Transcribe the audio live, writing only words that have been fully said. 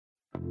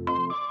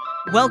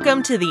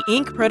Welcome to the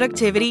Inc.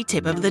 Productivity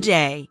Tip of the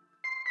Day.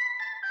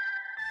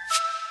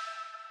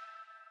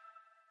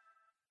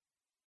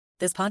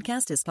 This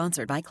podcast is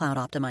sponsored by Cloud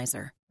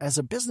Optimizer. As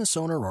a business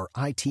owner or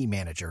IT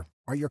manager,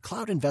 are your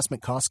cloud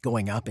investment costs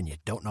going up and you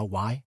don't know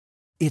why?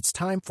 It's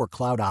time for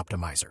Cloud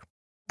Optimizer.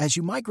 As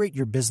you migrate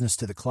your business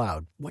to the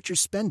cloud, what you're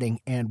spending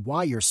and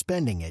why you're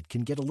spending it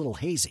can get a little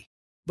hazy.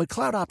 But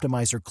Cloud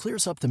Optimizer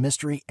clears up the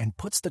mystery and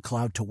puts the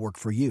cloud to work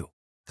for you.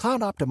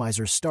 Cloud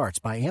Optimizer starts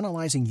by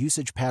analyzing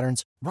usage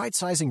patterns,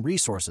 right-sizing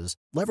resources,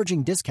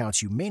 leveraging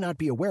discounts you may not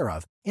be aware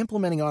of,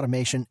 implementing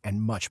automation,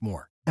 and much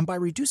more. And by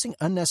reducing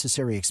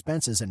unnecessary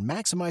expenses and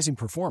maximizing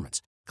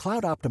performance,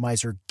 Cloud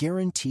Optimizer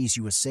guarantees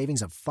you a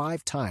savings of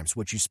 5 times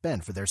what you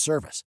spend for their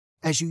service.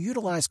 As you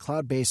utilize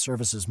cloud-based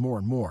services more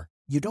and more,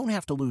 you don't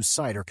have to lose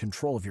sight or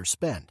control of your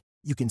spend.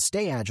 You can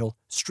stay agile,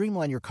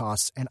 streamline your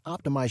costs, and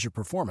optimize your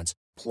performance,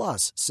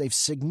 plus save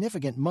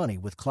significant money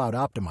with Cloud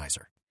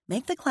Optimizer.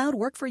 Make the cloud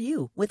work for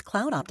you with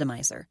Cloud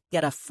Optimizer.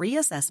 Get a free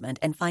assessment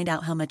and find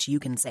out how much you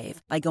can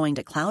save by going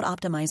to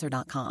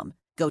cloudoptimizer.com.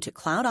 Go to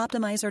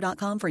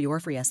cloudoptimizer.com for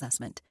your free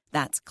assessment.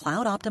 That's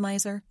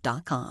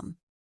cloudoptimizer.com.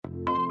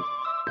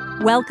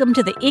 Welcome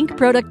to the Inc.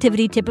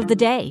 Productivity Tip of the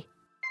Day.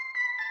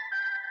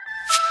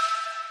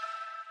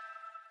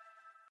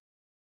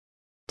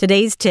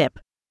 Today's tip: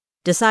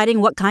 deciding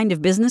what kind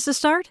of business to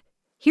start?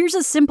 Here's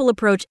a simple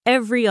approach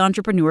every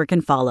entrepreneur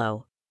can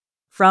follow.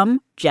 From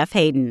Jeff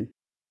Hayden.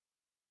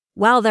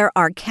 While there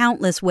are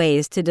countless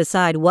ways to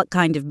decide what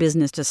kind of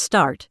business to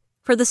start,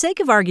 for the sake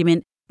of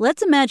argument,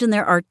 let's imagine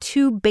there are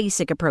 2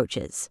 basic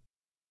approaches.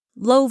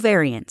 Low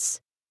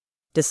variance.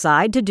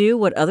 Decide to do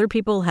what other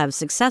people have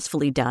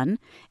successfully done,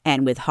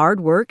 and with hard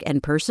work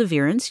and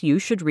perseverance, you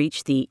should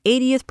reach the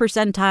 80th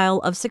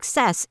percentile of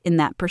success in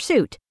that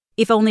pursuit,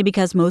 if only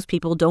because most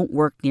people don't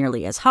work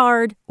nearly as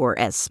hard or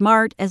as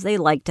smart as they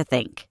like to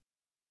think.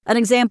 An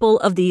example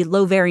of the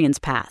low variance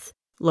path,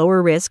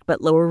 lower risk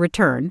but lower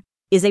return,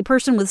 is a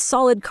person with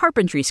solid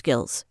carpentry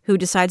skills who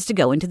decides to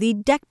go into the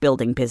deck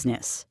building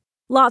business.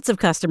 Lots of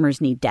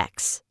customers need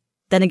decks.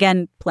 Then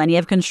again, plenty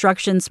of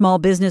construction small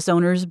business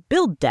owners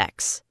build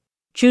decks.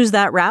 Choose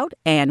that route,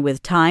 and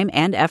with time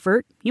and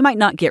effort, you might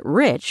not get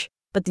rich,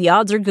 but the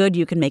odds are good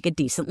you can make a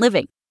decent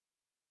living.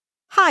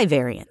 High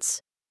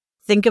variance.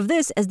 Think of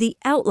this as the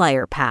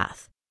outlier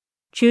path.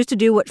 Choose to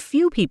do what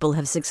few people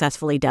have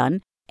successfully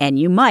done, and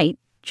you might,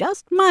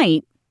 just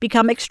might,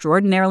 become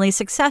extraordinarily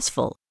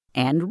successful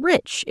and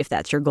rich if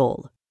that's your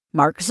goal.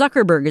 Mark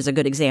Zuckerberg is a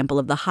good example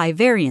of the high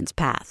variance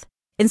path.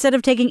 Instead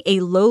of taking a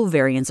low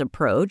variance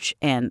approach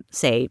and,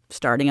 say,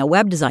 starting a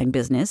web design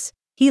business,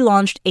 he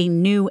launched a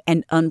new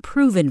and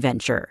unproven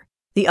venture.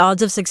 The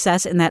odds of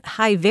success in that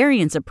high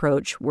variance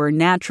approach were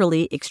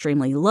naturally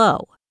extremely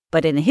low,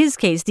 but in his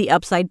case, the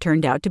upside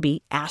turned out to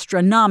be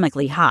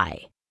astronomically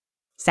high.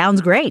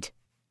 Sounds great,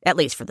 at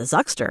least for the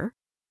Zuckster.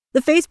 The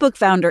Facebook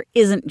founder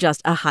isn't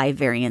just a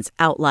high-variance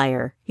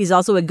outlier. He's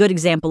also a good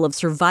example of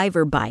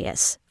survivor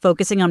bias,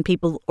 focusing on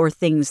people or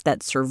things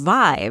that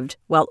survived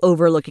while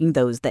overlooking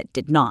those that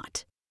did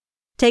not.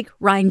 Take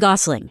Ryan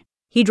Gosling.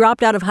 He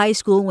dropped out of high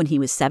school when he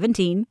was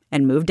 17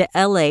 and moved to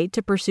LA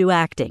to pursue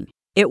acting.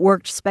 It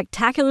worked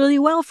spectacularly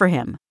well for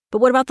him.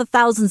 But what about the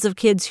thousands of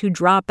kids who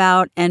drop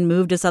out and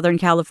move to Southern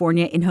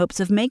California in hopes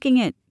of making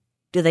it?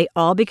 Do they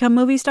all become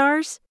movie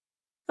stars?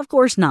 Of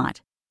course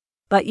not.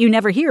 But you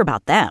never hear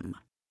about them.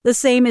 The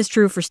same is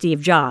true for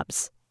Steve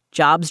Jobs.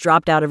 Jobs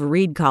dropped out of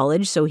Reed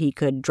College so he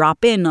could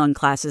drop in on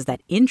classes that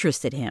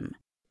interested him.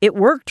 It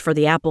worked for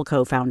the Apple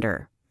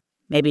co-founder.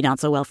 Maybe not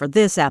so well for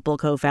this Apple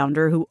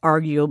co-founder who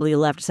arguably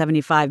left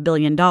 $75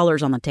 billion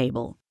on the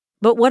table.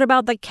 But what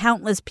about the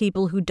countless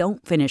people who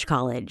don't finish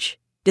college?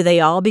 Do they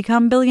all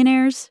become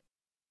billionaires?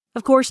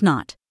 Of course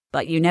not,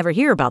 but you never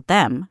hear about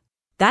them.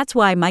 That's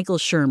why Michael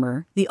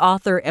Shermer, the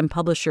author and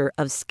publisher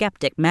of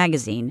Skeptic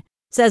magazine,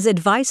 says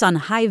advice on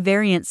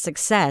high-variance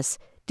success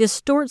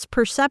distorts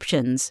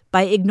perceptions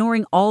by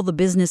ignoring all the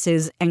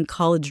businesses and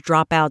college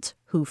dropouts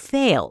who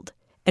failed,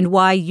 and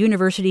why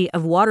University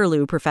of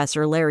Waterloo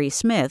professor Larry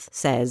Smith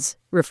says,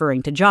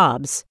 referring to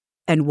Jobs,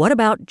 "And what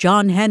about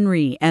John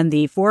Henry and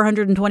the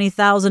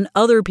 420,000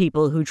 other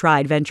people who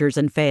tried ventures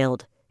and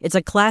failed? It's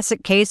a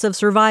classic case of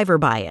survivor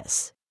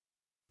bias."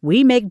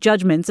 We make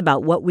judgments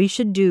about what we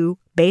should do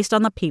based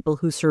on the people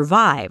who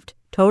survived,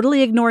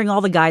 totally ignoring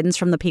all the guidance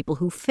from the people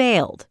who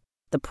failed.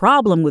 The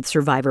problem with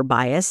survivor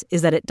bias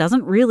is that it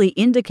doesn't really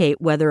indicate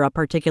whether a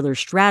particular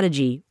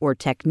strategy or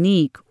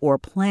technique or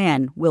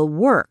plan will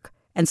work,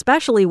 and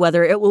especially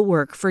whether it will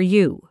work for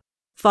you.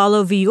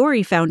 Follow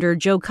Vuori founder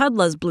Joe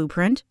Kudla's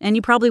blueprint, and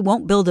you probably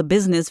won't build a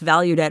business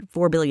valued at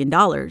 $4 billion.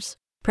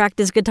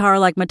 Practice guitar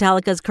like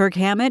Metallica's Kirk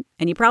Hammett,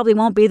 and you probably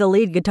won't be the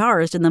lead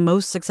guitarist in the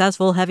most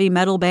successful heavy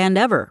metal band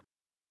ever.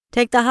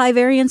 Take the high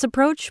variance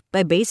approach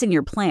by basing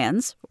your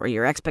plans, or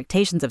your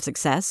expectations of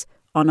success,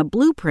 on a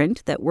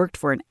blueprint that worked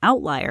for an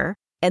outlier,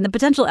 and the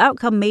potential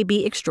outcome may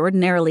be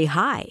extraordinarily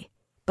high,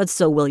 but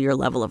so will your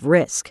level of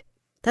risk.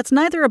 That's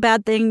neither a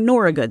bad thing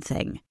nor a good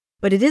thing,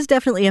 but it is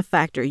definitely a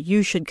factor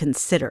you should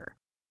consider.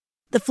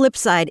 The flip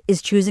side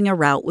is choosing a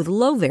route with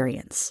low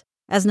variance.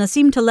 As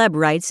Nassim Taleb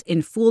writes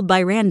in Fooled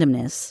by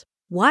Randomness,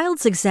 wild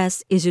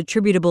success is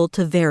attributable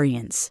to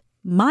variance.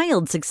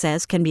 Mild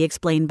success can be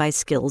explained by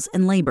skills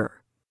and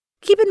labor.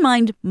 Keep in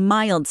mind,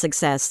 mild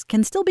success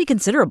can still be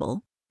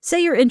considerable.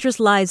 Say your interest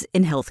lies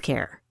in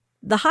healthcare.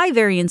 The high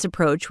variance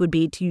approach would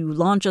be to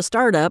launch a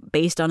startup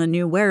based on a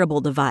new wearable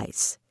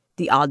device.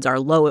 The odds are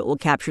low it will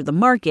capture the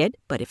market,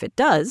 but if it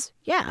does,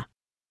 yeah.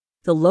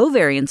 The low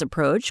variance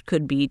approach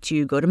could be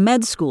to go to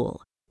med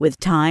school. With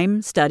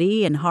time,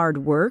 study, and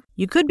hard work,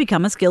 you could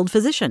become a skilled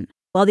physician.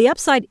 While the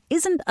upside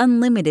isn't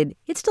unlimited,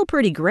 it's still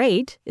pretty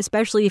great,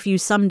 especially if you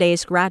someday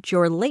scratch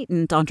your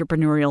latent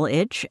entrepreneurial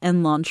itch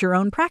and launch your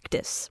own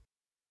practice.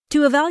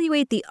 To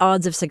evaluate the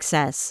odds of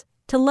success,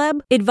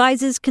 Taleb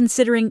advises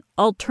considering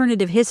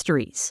alternative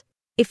histories.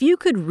 If you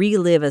could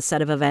relive a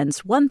set of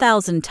events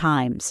 1,000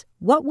 times,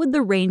 what would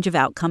the range of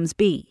outcomes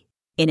be?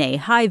 In a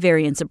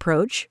high-variance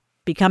approach,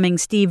 becoming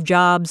Steve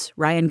Jobs,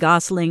 Ryan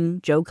Gosling,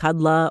 Joe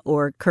Kudla,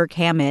 or Kirk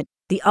Hammett,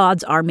 the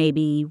odds are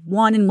maybe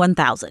 1 in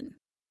 1,000.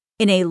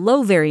 In a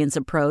low-variance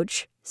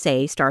approach,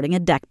 say starting a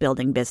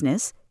deck-building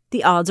business,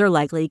 the odds are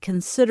likely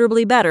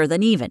considerably better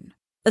than even.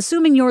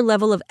 Assuming your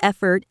level of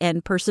effort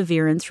and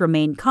perseverance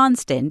remain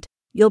constant,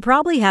 you'll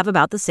probably have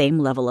about the same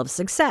level of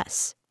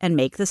success and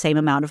make the same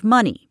amount of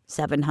money,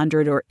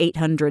 700 or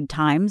 800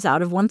 times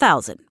out of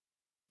 1,000.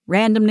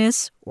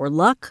 Randomness, or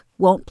luck,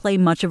 won't play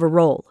much of a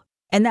role.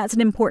 And that's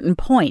an important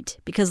point,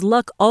 because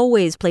luck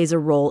always plays a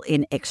role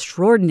in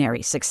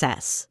extraordinary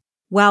success.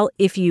 While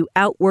if you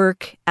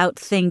outwork,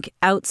 outthink,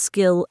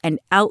 outskill, and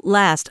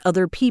outlast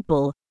other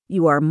people,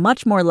 you are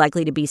much more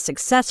likely to be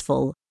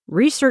successful,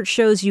 research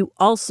shows you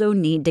also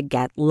need to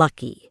get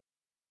lucky.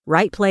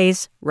 Right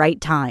place,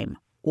 right time.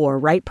 Or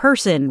right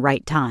person,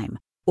 right time.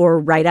 Or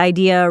right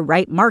idea,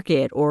 right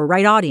market, or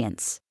right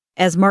audience.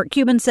 As Mark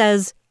Cuban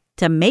says,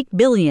 to make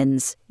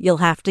billions, you'll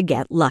have to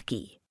get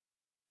lucky.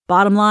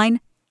 Bottom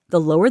line, the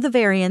lower the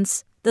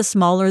variance, the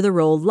smaller the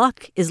role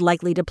luck is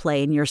likely to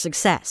play in your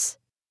success.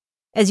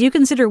 As you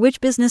consider which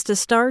business to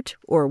start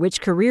or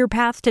which career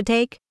path to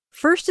take,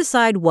 first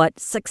decide what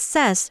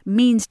success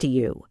means to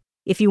you.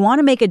 If you want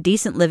to make a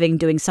decent living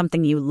doing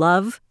something you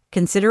love,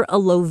 consider a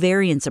low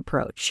variance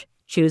approach.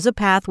 Choose a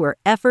path where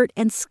effort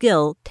and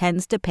skill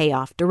tends to pay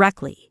off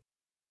directly.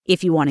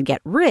 If you want to get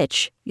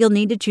rich, you'll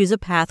need to choose a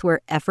path where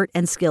effort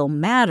and skill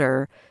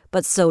matter,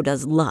 but so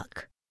does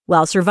luck.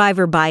 While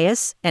survivor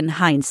bias and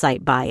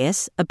hindsight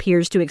bias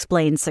appears to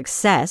explain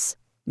success,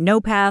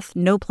 no path,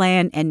 no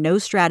plan, and no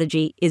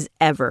strategy is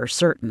ever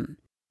certain.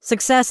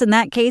 Success in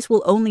that case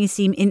will only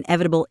seem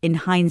inevitable in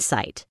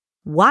hindsight.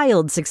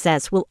 Wild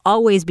success will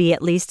always be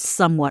at least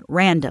somewhat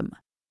random.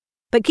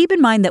 But keep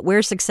in mind that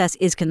where success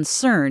is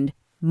concerned,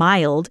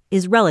 mild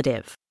is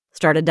relative.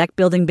 Start a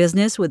deck-building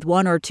business with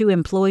 1 or 2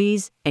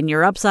 employees, and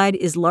your upside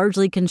is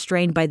largely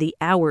constrained by the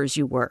hours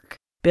you work.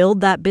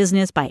 Build that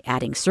business by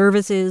adding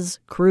services,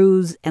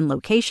 crews, and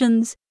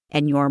locations,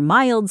 and your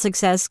mild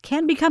success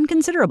can become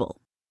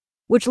considerable.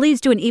 Which leads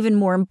to an even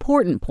more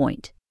important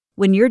point.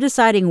 When you're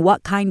deciding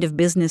what kind of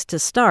business to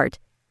start,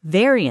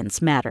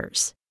 variance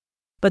matters.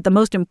 But the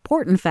most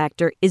important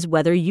factor is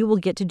whether you will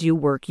get to do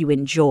work you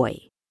enjoy.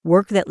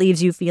 Work that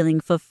leaves you feeling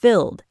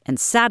fulfilled and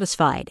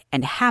satisfied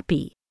and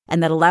happy,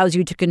 and that allows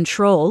you to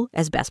control,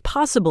 as best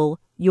possible,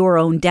 your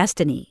own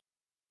destiny.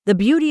 The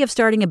beauty of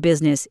starting a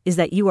business is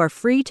that you are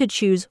free to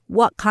choose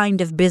what kind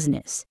of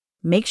business.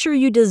 Make sure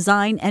you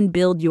design and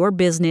build your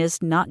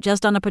business not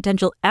just on a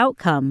potential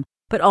outcome,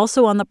 but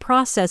also on the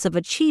process of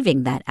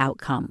achieving that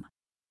outcome.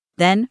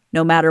 Then,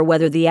 no matter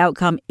whether the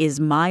outcome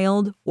is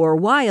mild or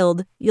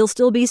wild, you'll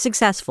still be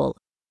successful.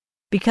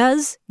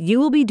 Because you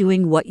will be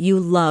doing what you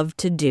love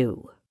to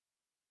do.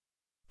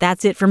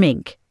 That's it from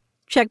Inc.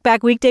 Check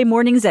back weekday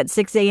mornings at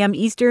 6 a.m.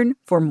 Eastern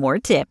for more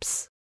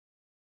tips.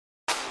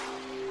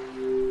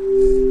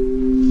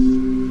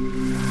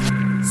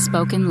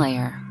 Spoken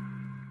Layer.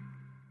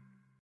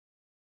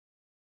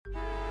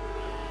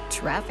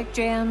 Traffic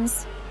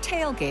jams,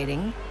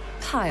 tailgating,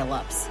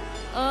 pile-ups.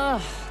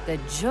 Ugh, the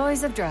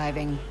joys of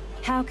driving.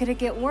 How could it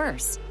get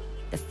worse?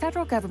 The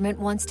federal government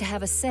wants to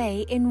have a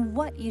say in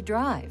what you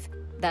drive.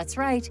 That's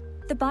right.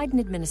 The Biden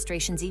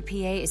administration's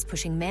EPA is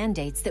pushing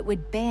mandates that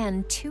would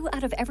ban 2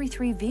 out of every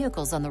 3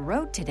 vehicles on the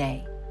road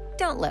today.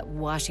 Don't let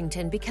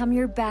Washington become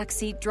your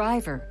backseat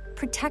driver.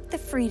 Protect the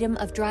freedom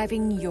of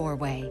driving your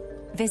way.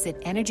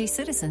 Visit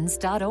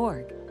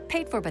EnergyCitizens.org.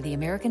 Paid for by the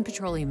American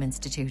Petroleum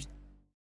Institute.